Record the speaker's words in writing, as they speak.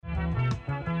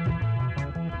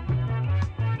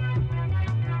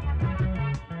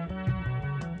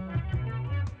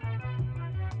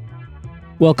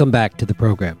Welcome back to the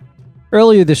program.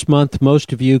 Earlier this month,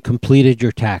 most of you completed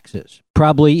your taxes.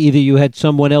 Probably either you had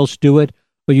someone else do it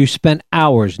or you spent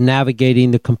hours navigating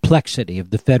the complexity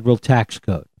of the federal tax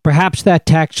code. Perhaps that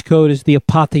tax code is the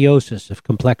apotheosis of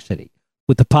complexity,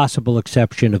 with the possible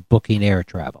exception of booking air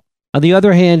travel. On the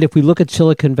other hand, if we look at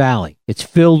Silicon Valley, it's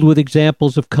filled with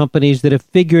examples of companies that have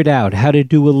figured out how to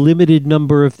do a limited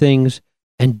number of things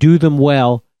and do them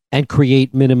well and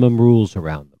create minimum rules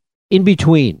around them. In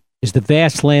between is the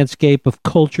vast landscape of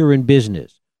culture and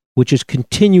business, which is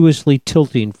continuously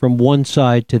tilting from one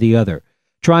side to the other,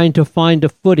 trying to find a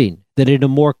footing that in a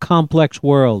more complex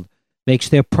world makes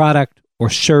their product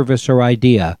or service or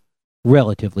idea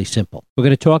relatively simple. We're going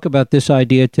to talk about this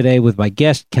idea today with my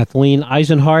guest, Kathleen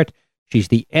Eisenhart. She's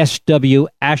the S.W.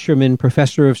 Asherman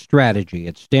Professor of Strategy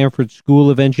at Stanford School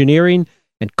of Engineering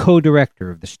and co-director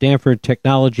of the Stanford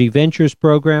Technology Ventures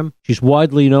Program. She's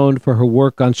widely known for her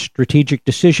work on strategic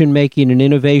decision-making and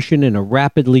innovation in a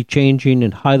rapidly changing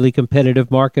and highly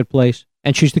competitive marketplace.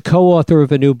 And she's the co-author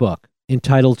of a new book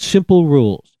entitled Simple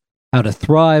Rules: How to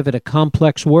Thrive in a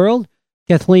Complex World.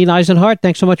 Kathleen Eisenhart,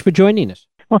 thanks so much for joining us.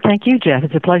 Well, thank you, Jeff.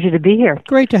 It's a pleasure to be here.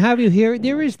 Great to have you here.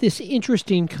 There is this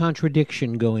interesting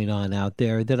contradiction going on out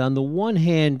there that on the one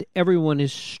hand, everyone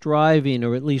is striving,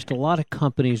 or at least a lot of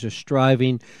companies are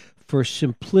striving for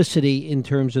simplicity in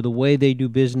terms of the way they do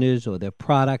business or their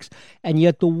products, and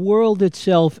yet the world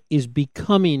itself is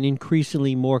becoming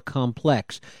increasingly more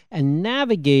complex. And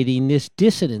navigating this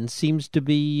dissonance seems to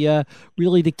be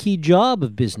really the key job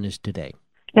of business today.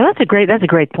 Yeah, that's a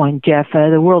great point, Jeff.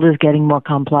 The world is getting more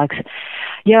complex.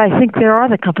 Yeah, I think there are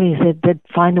the companies that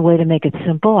find a way to make it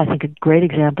simple. I think a great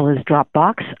example is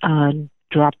Dropbox.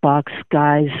 Dropbox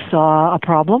guys saw a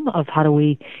problem of how do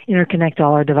we interconnect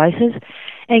all our devices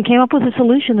and came up with a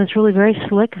solution that's really very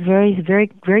slick, very,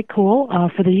 very, very cool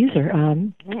for the user.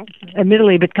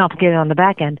 Admittedly, a bit complicated on the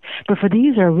back end, but for the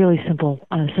user, a really simple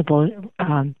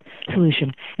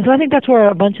solution. And so I think that's where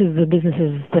a bunch of the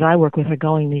businesses that I work with are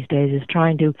going these days, is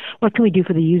trying to, what can we do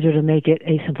for the user to make it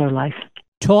a simpler life?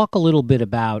 Talk a little bit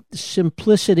about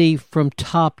simplicity from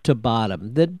top to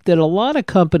bottom, that a lot of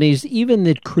companies, even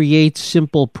that create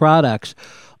simple products,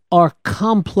 are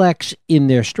complex in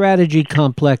their strategy,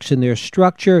 complex in their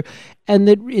structure, and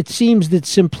that it seems that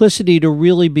simplicity to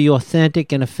really be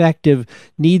authentic and effective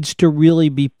needs to really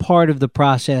be part of the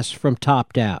process from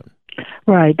top down.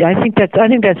 Right. I think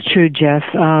that's true, Jeff.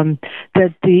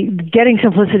 That the getting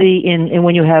simplicity in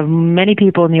when you have many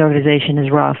people in the organization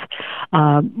is rough.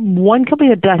 One company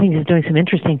that I think is doing some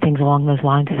interesting things along those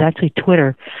lines is actually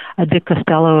Twitter. Dick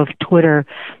Costello of Twitter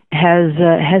has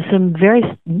some very,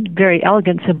 very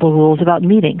elegant, simple rules about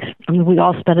meetings. I mean, we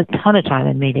all spend a ton of time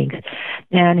in meetings,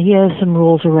 and he has some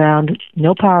rules around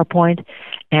no PowerPoint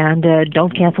and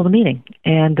don't cancel the meeting.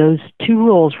 And those two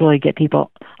rules really get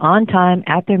people on time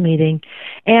at their meeting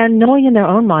and knowing in their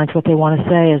own minds what they want to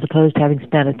say, as opposed to having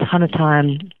spent a ton of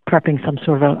time prepping some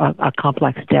sort of a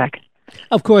complex deck.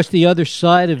 Of course, the other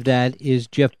side of that is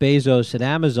Jeff Bezos at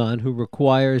Amazon, who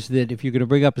requires that if you're going to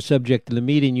bring up a subject in the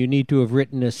meeting, you need to have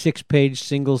written a 6-page,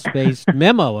 single-spaced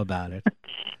memo about it.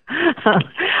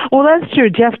 Well, that's true.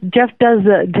 Jeff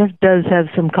does have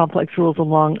some complex rules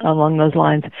along those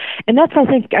lines, and I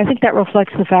think that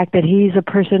reflects the fact that he's a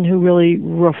person who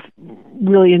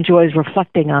really enjoys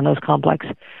reflecting on those complex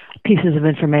pieces of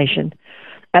information.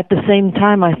 At the same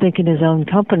time, I think in his own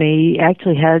company, he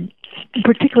actually had,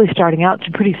 particularly starting out,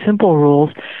 some pretty simple rules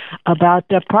about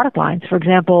product lines. For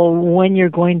example, when he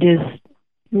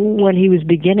was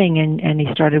beginning and he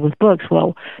started with books,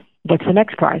 well, what's the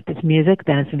next product? It's music,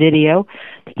 then it's video.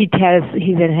 He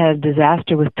then had a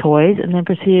disaster with toys, and then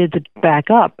proceeded to back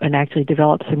up and actually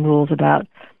develop some rules that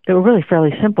were really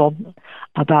fairly simple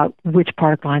about which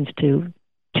product lines to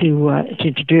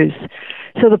introduce.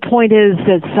 So the point is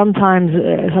that sometimes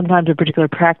a particular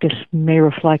practice may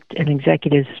reflect an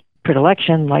executive's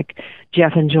predilection, like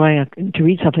Jeff enjoying to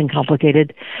read something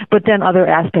complicated, but then other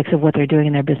aspects of what they're doing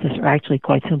in their business are actually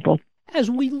quite simple.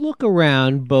 As we look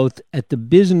around both at the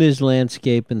business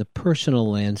landscape and the personal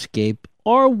landscape,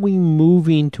 are we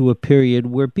moving to a period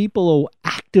where people are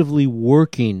actively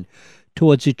working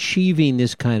towards achieving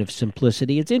this kind of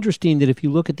simplicity? It's interesting that if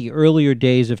you look at the earlier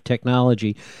days of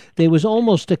technology, there was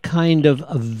almost a kind of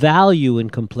a value in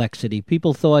complexity.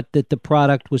 People thought that the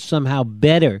product was somehow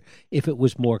better if it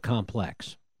was more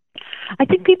complex. I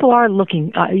think people are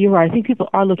looking. You're right. I think people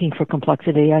are looking for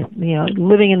complexity.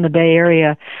 Living in the Bay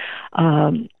Area,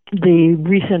 the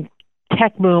recent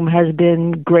tech boom has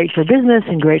been great for business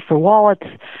and great for wallets,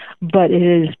 but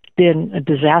it has been a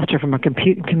disaster from a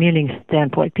commuting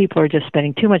standpoint. People are just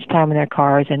spending too much time in their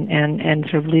cars and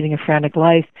sort of leading a frantic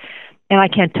life. And I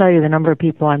can't tell you the number of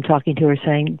people I'm talking to are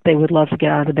saying they would love to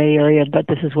get out of the Bay Area, but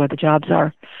this is where the jobs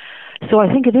are. So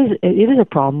I think it is a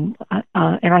problem,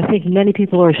 and I think many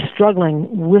people are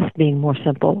struggling with being more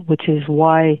simple, which is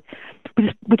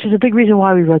a big reason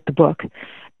why we wrote the book.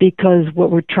 Because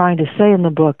what we're trying to say in the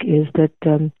book is that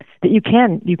that you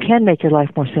can make your life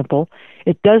more simple.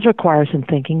 It does require some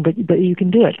thinking, but you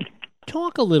can do it.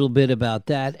 Talk a little bit about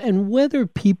that and whether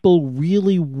people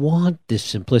really want this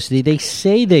simplicity. They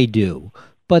say they do,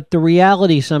 but the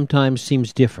reality sometimes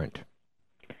seems different.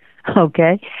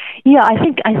 Okay. Yeah, I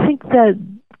think that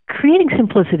creating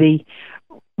simplicity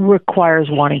requires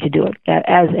wanting to do it,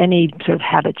 as any sort of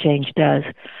habit change does.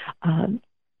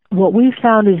 What we've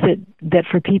found is that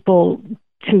for people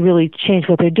to really change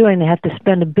what they're doing, they have to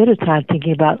spend a bit of time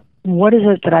thinking about what is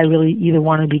it that I really either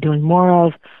want to be doing more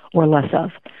of or less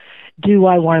of. Do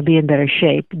I want to be in better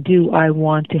shape? Do I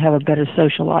want to have a better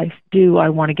social life? Do I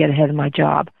want to get ahead in my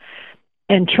job?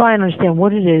 And try and understand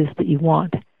what it is that you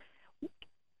want.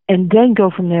 And then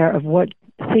go from there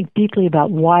think deeply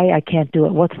about why I can't do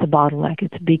it. What's the bottleneck?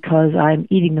 It's because I'm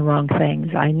eating the wrong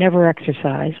things. I never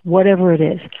exercise, whatever it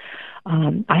is.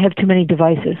 I have too many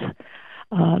devices.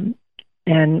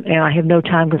 And I have no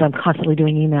time because I'm constantly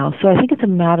doing emails. So I think it's a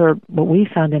matter, what we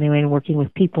found anyway in working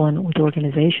with people and with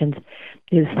organizations,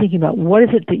 is thinking about what is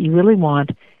it that you really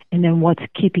want, and then what's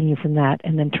keeping you from that,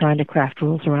 and then trying to craft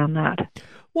rules around that.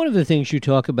 One of the things you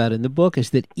talk about in the book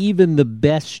is that even the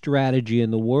best strategy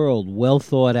in the world, well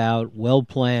thought out, well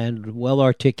planned, well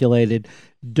articulated,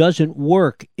 doesn't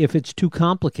work if it's too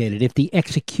complicated, if the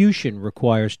execution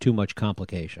requires too much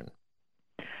complication.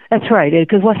 That's right,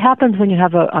 because what happens when you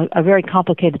have a very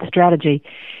complicated strategy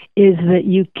is that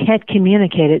you can't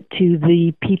communicate it to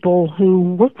the people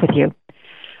who work with you.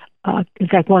 In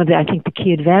fact, one of the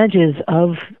key advantages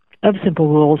of simple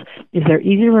rules is they're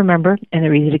easy to remember and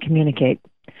they're easy to communicate.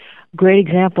 Great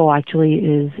example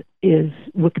actually is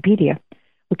Wikipedia.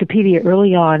 Wikipedia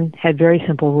early on had very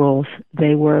simple rules.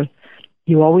 They were,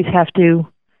 you always have to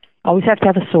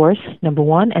have a source, number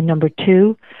one, and number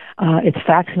two, it's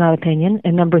facts, not opinion,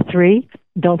 and number three,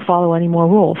 don't follow any more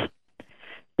rules.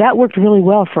 That worked really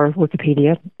well for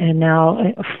Wikipedia, and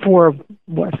now for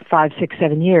 5, 6,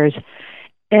 7 years,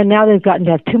 and now they've gotten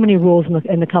to have too many rules,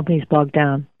 and the company's bogged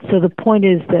down. So the point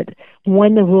is that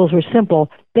when the rules were simple,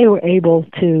 they were able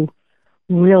to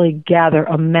really gather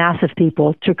a mass of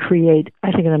people to create,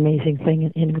 I think, an amazing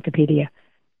thing in Wikipedia.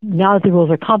 Now that the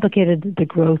rules are complicated, the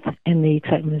growth and the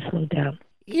excitement has slowed down.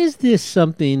 Is this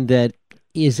something that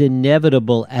is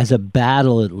inevitable as a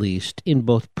battle, at least, in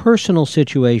both personal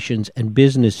situations and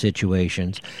business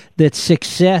situations, that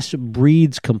success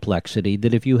breeds complexity,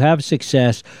 that if you have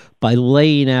success by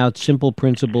laying out simple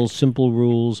principles, simple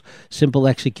rules, simple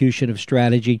execution of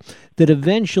strategy, that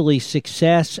eventually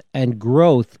success and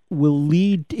growth will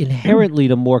lead inherently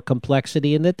to more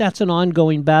complexity, and that's an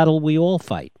ongoing battle we all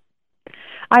fight?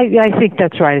 I think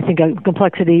that's right. I think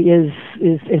complexity is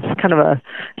kind of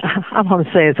I want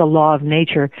to say it's a law of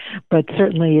nature, but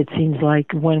certainly it seems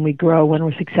like when we grow, when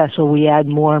we're successful, we add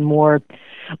more and more,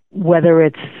 whether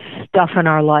it's stuff in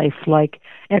our life like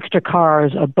extra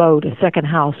cars, a boat, a second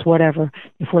house, whatever.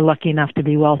 If we're lucky enough to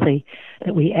be wealthy,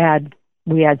 that we add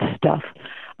stuff,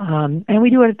 and we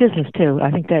do it in business too.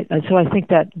 I think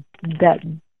that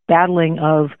battling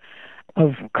of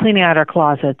cleaning out our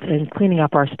closets and cleaning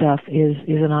up our stuff is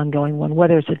an ongoing one,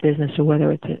 whether it's at business or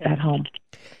whether it's at home.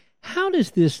 How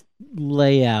does this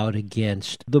lay out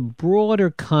against the broader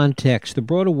context, the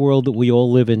broader world that we all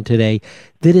live in today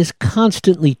that is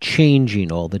constantly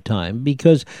changing all the time?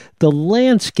 Because the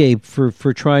landscape for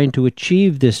trying to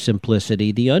achieve this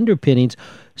simplicity, the underpinnings,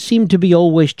 seem to be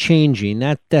always changing.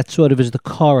 That sort of is the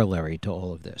corollary to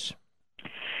all of this.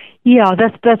 Yeah,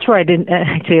 that's right. And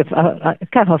actually,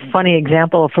 kind of a funny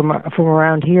example from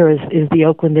around here is the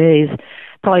Oakland A's.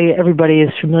 Probably everybody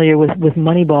is familiar with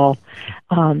Moneyball,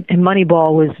 and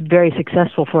Moneyball was very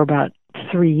successful for about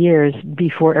 3 years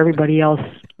before everybody else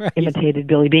imitated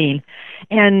Billy Beane.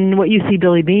 And what you see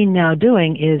Billy Beane now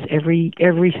doing is every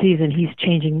season he's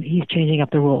changing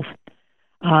up the rules,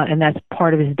 and that's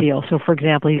part of his deal. So, for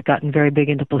example, he's gotten very big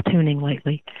into platooning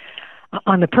lately.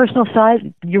 On the personal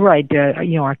side, you're right.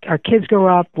 Our kids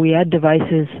grow up. We add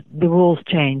devices. The rules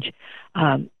change.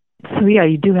 So yeah,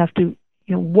 you do have to.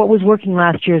 What was working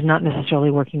last year is not necessarily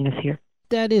working this year.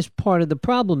 That is part of the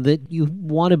problem, that you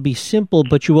want to be simple,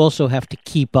 but you also have to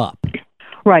keep up.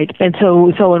 Right, and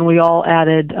so when we all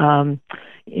added,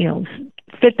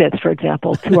 Fitbits, for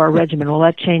example, to our regimen, well,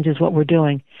 that changes what we're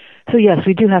doing. So yes,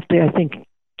 we do have to, I think,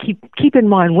 keep in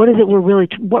mind what is it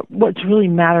what's really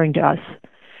mattering to us.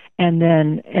 And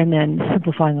then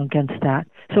simplifying against that.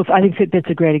 So I think Fitbit's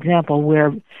a great example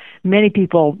where many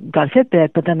people got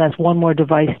Fitbit, but then that's one more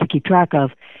device to keep track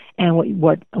of. And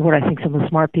what I think some of the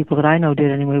smart people that I know did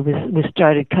anyway was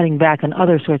started cutting back on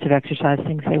other sorts of exercise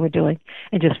things they were doing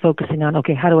and just focusing on,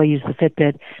 okay, how do I use the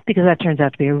Fitbit? Because that turns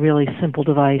out to be a really simple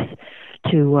device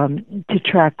to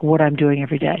track what I'm doing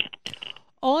every day.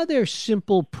 Are there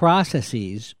simple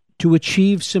processes to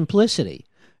achieve simplicity?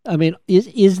 I mean,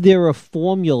 is there a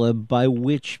formula by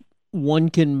which one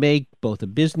can make both a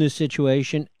business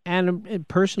situation and a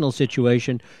personal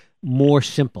situation more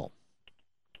simple?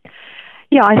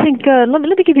 Yeah, I think let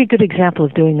me give you a good example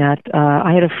of doing that.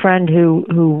 I had a friend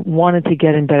who wanted to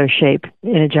get in better shape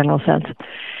in a general sense,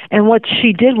 and what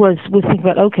she did was think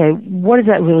about, okay, what does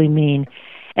that really mean?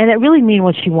 And it really mean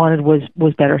what she wanted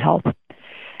was better health,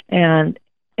 and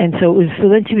so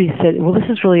then she said, well, this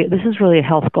is really a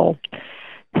health goal.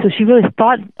 So she really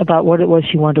thought about what it was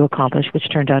she wanted to accomplish, which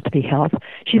turned out to be health.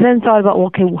 She then thought about, well,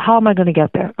 okay, how am I going to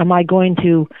get there? Am I going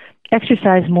to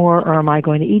exercise more, or am I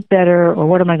going to eat better, or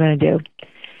what am I going to do?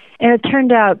 And it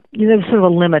turned out there was sort of a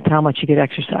limit to how much she could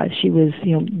exercise. She was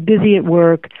busy at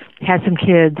work, had some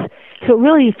kids, so it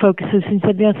really focuses and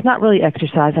said, it's not really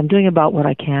exercise. I'm doing about what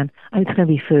I can. It's going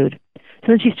to be food. So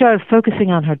then she started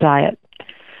focusing on her diet.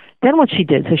 Then what she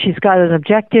did, so she's got an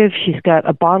objective, she's got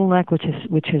a bottleneck,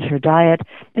 which is her diet,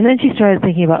 and then she started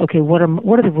thinking about, okay, what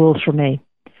are the rules for me?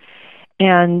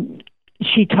 And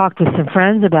she talked with some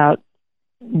friends about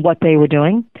what they were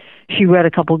doing. She read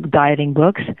a couple of dieting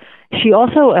books. She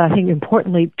also, I think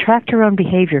importantly, tracked her own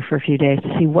behavior for a few days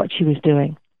to see what she was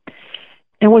doing.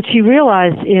 And what she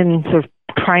realized in sort of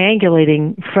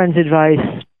triangulating friends' advice,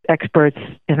 experts,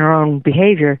 and her own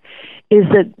behavior is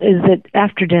that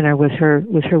after dinner was her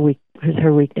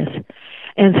weakness.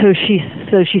 And so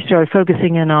she started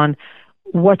focusing in on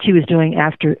what she was doing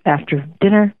after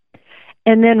dinner,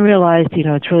 and then realized,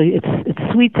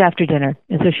 it's sweets after dinner.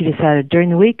 And so she decided during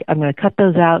the week, I'm going to cut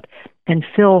those out and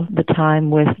fill the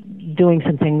time with doing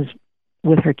some things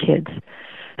with her kids.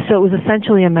 So it was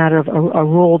essentially a matter of a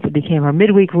rule that became her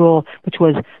midweek rule, which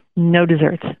was no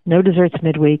desserts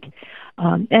midweek.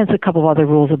 And it's a couple of other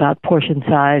rules about portion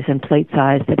size and plate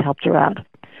size that helped her out.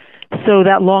 So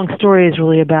that long story is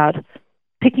really about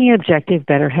picking an objective,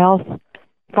 better health,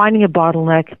 finding a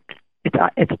bottleneck,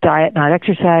 it's diet, not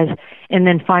exercise, and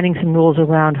then finding some rules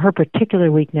around her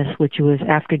particular weakness, which was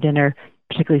after dinner,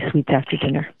 particularly sweets after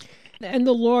dinner. And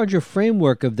the larger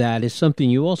framework of that is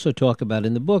something you also talk about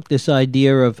in the book, this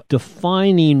idea of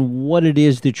defining what it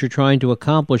is that you're trying to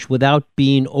accomplish without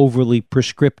being overly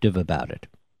prescriptive about it.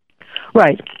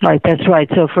 Right, that's right.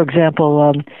 So, for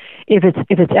example, if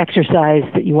it's exercise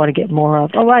that you want to get more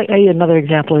of, another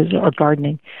example is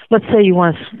gardening. Let's say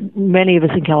many of us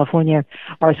in California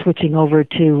are switching over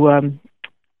to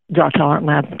drought-tolerant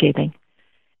landscaping.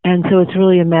 And so it's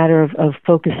really a matter of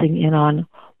focusing in on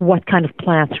what kind of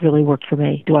plants really work for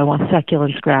me. Do I want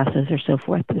succulents, grasses, or so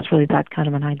forth? It's really that kind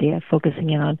of an idea, focusing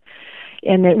in on.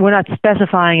 And we're not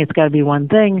specifying it's got to be one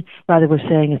thing. Rather, we're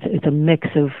saying it's a mix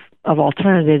of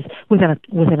alternatives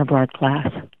within a broad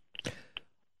class.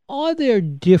 Are there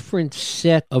different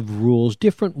set of rules,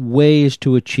 different ways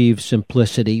to achieve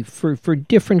simplicity for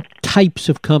different types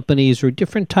of companies or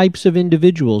different types of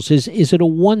individuals? Is it a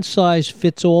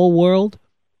one-size-fits-all world?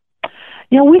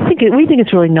 We think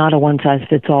it's really not a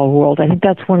one-size-fits-all world. I think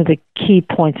that's one of the key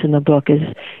points in the book is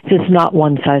it's not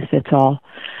one-size-fits-all.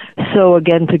 So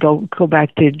again, to go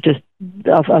back to just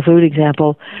a food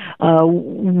example,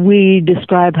 we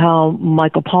describe how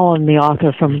Michael Pollan, the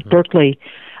author from Berkeley,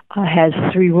 has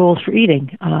 3 rules for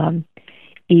eating: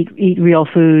 eat real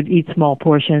food, eat small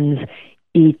portions,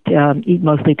 eat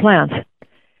mostly plants,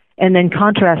 and then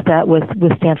contrast that with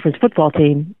Stanford's football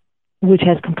team, which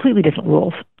has completely different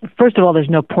rules. First of all, there's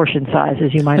no portion size,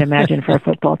 as you might imagine, for a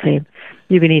football team.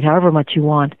 You can eat however much you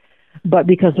want, but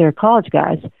because they're college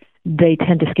guys, they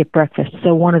tend to skip breakfast.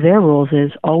 So one of their rules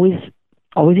is always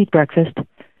eat breakfast,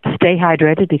 stay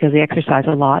hydrated because they exercise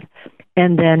a lot,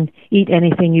 and then eat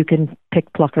anything you can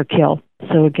pick, pluck, or kill.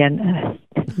 So again,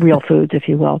 real foods, if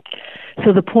you will.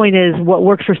 So the point is, what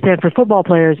works for Stanford football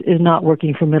players is not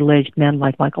working for middle-aged men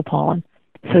like Michael Pollan.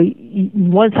 So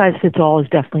one size fits all is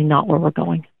definitely not where we're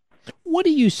going. What are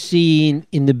you seeing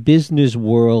in the business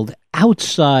world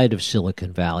outside of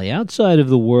Silicon Valley, outside of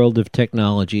the world of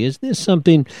technology? Is this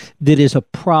something that is a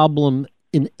problem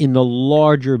in the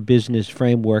larger business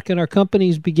framework, and are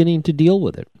companies beginning to deal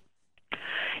with it?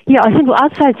 Yeah, I think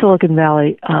outside Silicon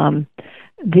Valley,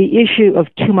 the issue of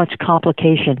too much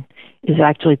complication is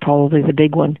actually probably the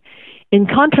big one. In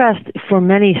contrast, for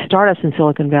many startups in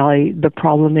Silicon Valley, the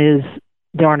problem is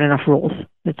there aren't enough rules.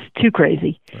 It's too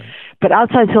crazy. Right. But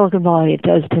outside Silicon Valley, it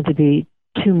does tend to be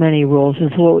too many rules.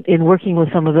 And so in working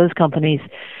with some of those companies,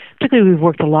 particularly we've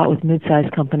worked a lot with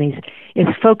mid-sized companies, is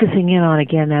focusing in on,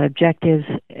 again, that objectives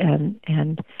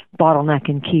and bottleneck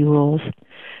and key rules.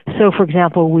 So, for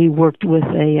example, we worked with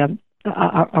a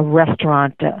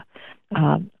restaurant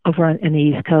over in the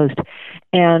East Coast,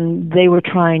 and they were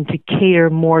trying to cater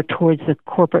more towards the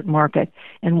corporate market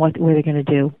and what they're going to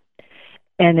do.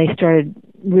 And they started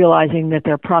realizing that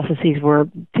their processes were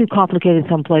too complicated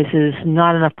some places,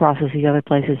 not enough processes other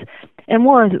places, and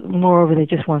moreover, they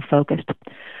just weren't focused.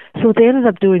 So what they ended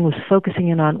up doing was focusing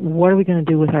in on what are we going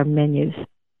to do with our menus,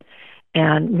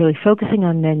 and really focusing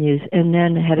on menus, and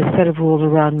then had a set of rules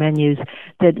around menus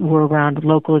that were around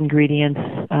local ingredients,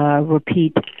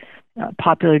 repeat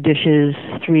popular dishes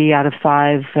 3 out of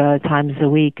 5 times a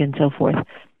week, and so forth.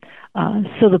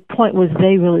 So the point was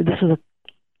this was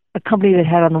a company that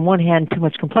had, on the one hand, too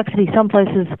much complexity some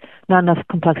places, not enough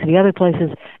complexity other places,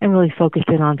 and really focused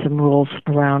in on some rules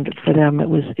around, for them, it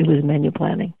was menu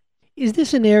planning. Is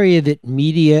this an area that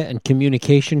media and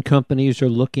communication companies are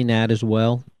looking at as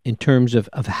well, in terms of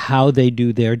how they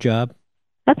do their job?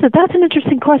 That's an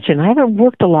interesting question. I haven't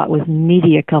worked a lot with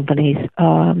media companies.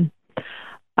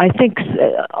 I think,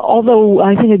 although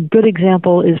I think a good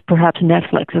example is perhaps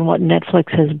Netflix and what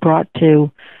Netflix has brought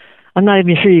to, I'm not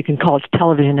even sure you can call it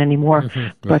television anymore,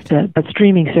 right. but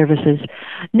streaming services.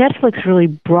 Netflix really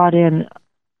brought in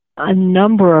a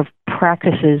number of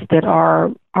practices that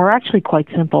are actually quite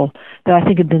simple, that I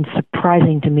think have been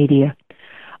surprising to media.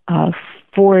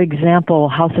 For example,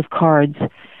 House of Cards.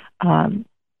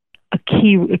 A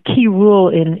key rule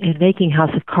in making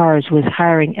House of Cards was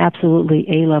hiring absolutely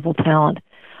A-level talent,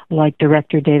 like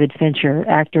director David Fincher,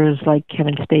 actors like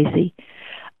Kevin Spacey.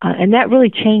 And that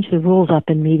really changed the rules up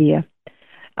in media.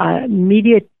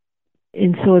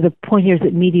 And so the point here is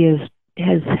that media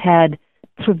has had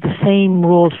sort of the same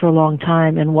rules for a long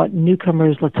time, and what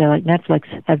newcomers, let's say like Netflix,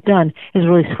 have done is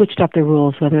really switched up the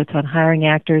rules, whether it's on hiring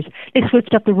actors. They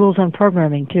switched up the rules on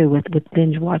programming, too, with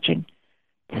binge watching.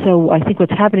 So I think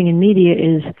what's happening in media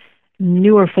is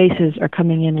newer faces are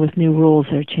coming in with new rules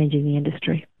that are changing the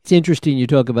industry. It's interesting you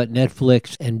talk about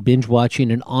Netflix and binge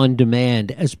watching and on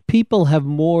demand. As people have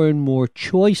more and more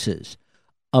choices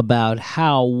about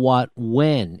how, what,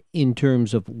 when, in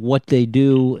terms of what they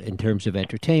do, in terms of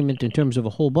entertainment, in terms of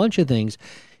a whole bunch of things,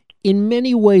 in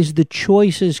many ways the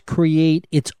choices create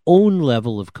its own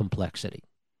level of complexity.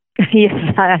 Yes,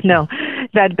 I know.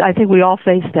 I think we all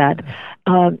face that.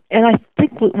 And I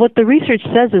think what the research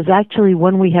says is actually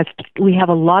when we have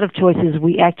a lot of choices,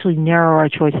 we actually narrow our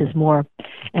choices more,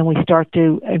 and we start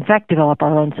to, in fact, develop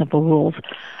our own simple rules.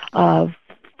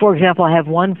 For example, I have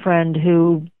one friend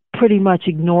who pretty much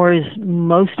ignores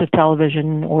most of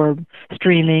television or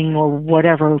streaming or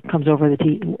whatever comes over onto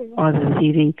the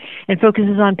TV and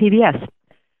focuses on PBS.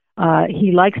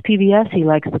 He likes PBS. He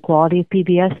likes the quality of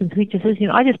PBS, and so he just says,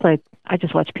 I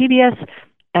just watch PBS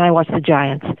and I watch the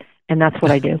Giants, and that's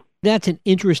what I do. That's an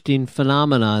interesting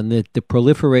phenomenon, that the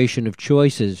proliferation of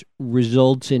choices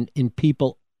results in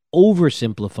people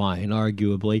oversimplifying,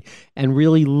 arguably, and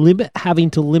really having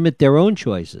to limit their own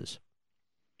choices.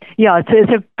 Yeah,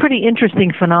 it's a pretty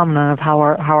interesting phenomenon of how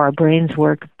our brains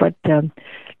work. But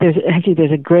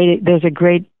there's a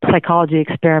great psychology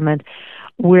experiment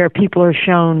where people are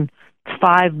shown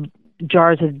 5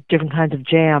 jars of different kinds of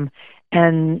jam,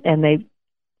 and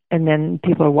then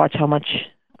people watch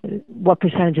what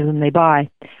percentage of them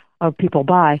people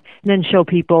buy, and then show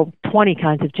people 20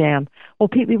 kinds of jam. Well,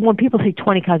 when people see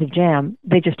 20 kinds of jam,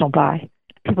 they just don't buy.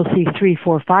 People see 3,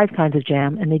 4, 5 kinds of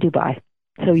jam, and they do buy.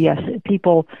 So yes,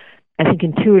 people, I think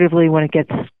intuitively, when it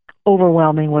gets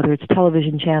overwhelming, whether it's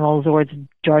television channels or it's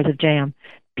jars of jam,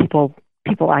 people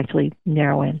actually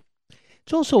narrow in.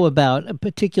 It's also about,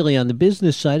 particularly on the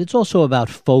business side, it's also about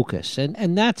focus.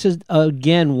 And that's,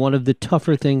 again, one of the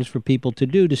tougher things for people to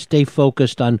do, to stay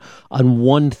focused on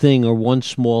one thing or one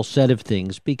small set of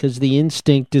things, because the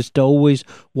instinct is to always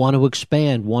want to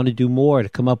expand, want to do more, to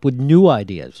come up with new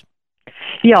ideas.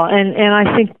 Yeah, and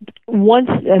I think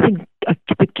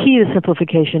the key to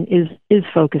simplification is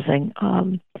focusing.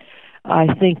 I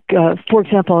think, for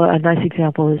example, a nice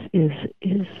example is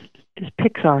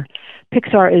Pixar.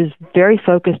 Pixar is very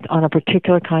focused on a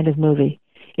particular kind of movie.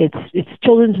 It's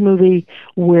children's movie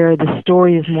where the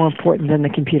story is more important than the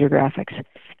computer graphics.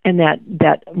 And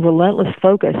that relentless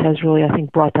focus has really, I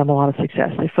think, brought them a lot of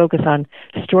success. They focus on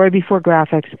story before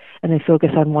graphics, and they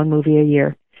focus on one movie a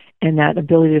year. And that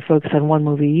ability to focus on one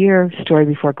movie a year, story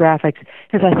before graphics,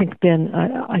 has, I think, been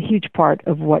a huge part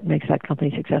of what makes that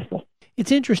company successful.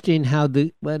 It's interesting how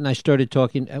when I started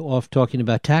talking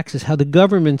about taxes, how the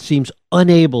government seems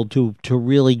unable to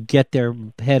really get their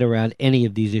head around any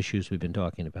of these issues we've been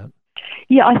talking about.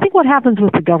 Yeah, I think what happens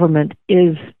with the government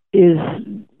is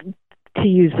to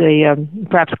use a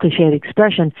perhaps cliched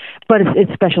expression, but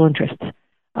it's special interests.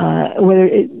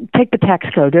 Take the tax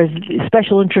code. There's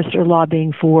special interests are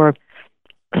lobbying for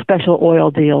special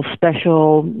oil deals,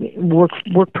 special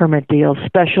work permit deals,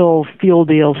 special fuel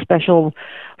deals, special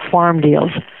farm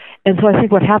deals. And so I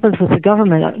think what happens with the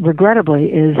government, regrettably,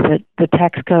 is that the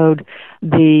tax code,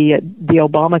 the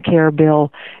Obamacare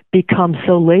bill, becomes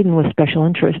so laden with special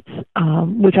interests,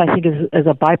 which I think is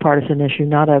a bipartisan issue,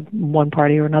 not a one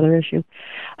party or another issue.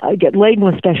 Get laden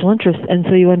with special interests, and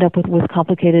so you end up with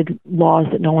complicated laws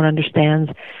that no one understands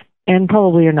and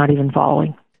probably are not even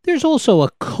following. There's also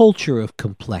a culture of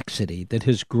complexity that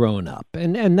has grown up,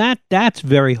 and that's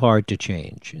very hard to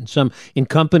change in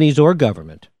companies or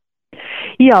government.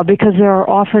 Yeah, because there are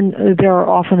often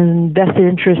invested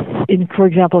interests in, for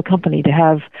example, a company to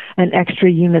have an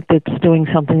extra unit that's doing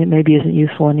something that maybe isn't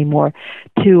useful anymore,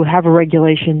 to have a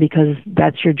regulation because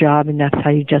that's your job and that's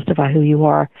how you justify who you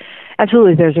are.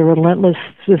 Absolutely, there's a relentless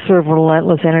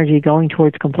energy going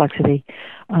towards complexity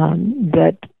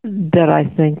that I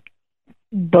think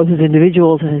both as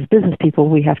individuals and as business people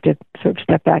we have to sort of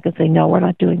step back and say, no, we're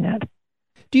not doing that.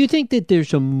 Do you think that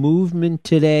there's a movement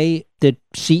today that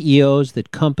CEOs,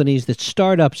 that companies, that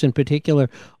startups in particular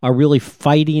are really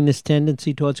fighting this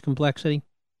tendency towards complexity?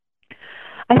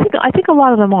 I think a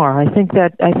lot of them are. I think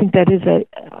there's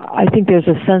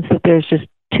a sense that there's just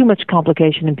too much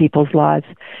complication in people's lives,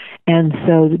 and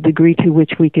so the degree to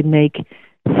which we can make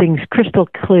things crystal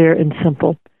clear and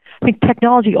simple. I think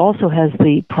technology also has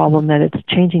the problem that it's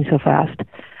changing so fast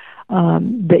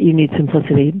that you need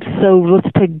simplicity. So let's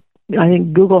take. I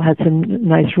think Google had some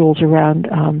nice rules around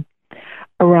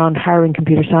hiring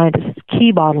computer scientists.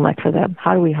 Key bottleneck for them.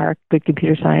 How do we hire good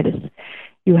computer scientists?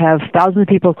 You have thousands of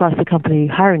people across the company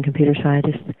hiring computer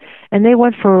scientists, and they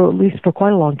went for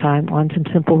quite a long time on some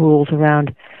simple rules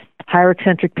around hire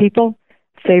eccentric people,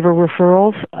 favor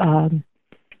referrals,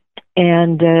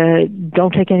 and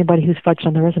don't take anybody who's fudged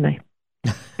on the resume.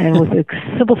 And with a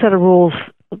simple set of rules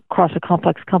across a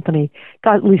complex company,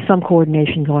 got at least some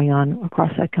coordination going on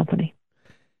across that company.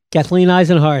 Kathleen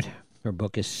Eisenhart, her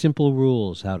book is Simple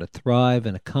Rules, How to Thrive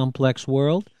in a Complex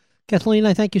World. Kathleen,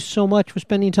 I thank you so much for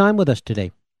spending time with us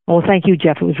today. Well, thank you,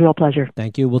 Jeff. It was a real pleasure.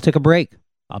 Thank you. We'll take a break.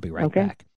 I'll be right back.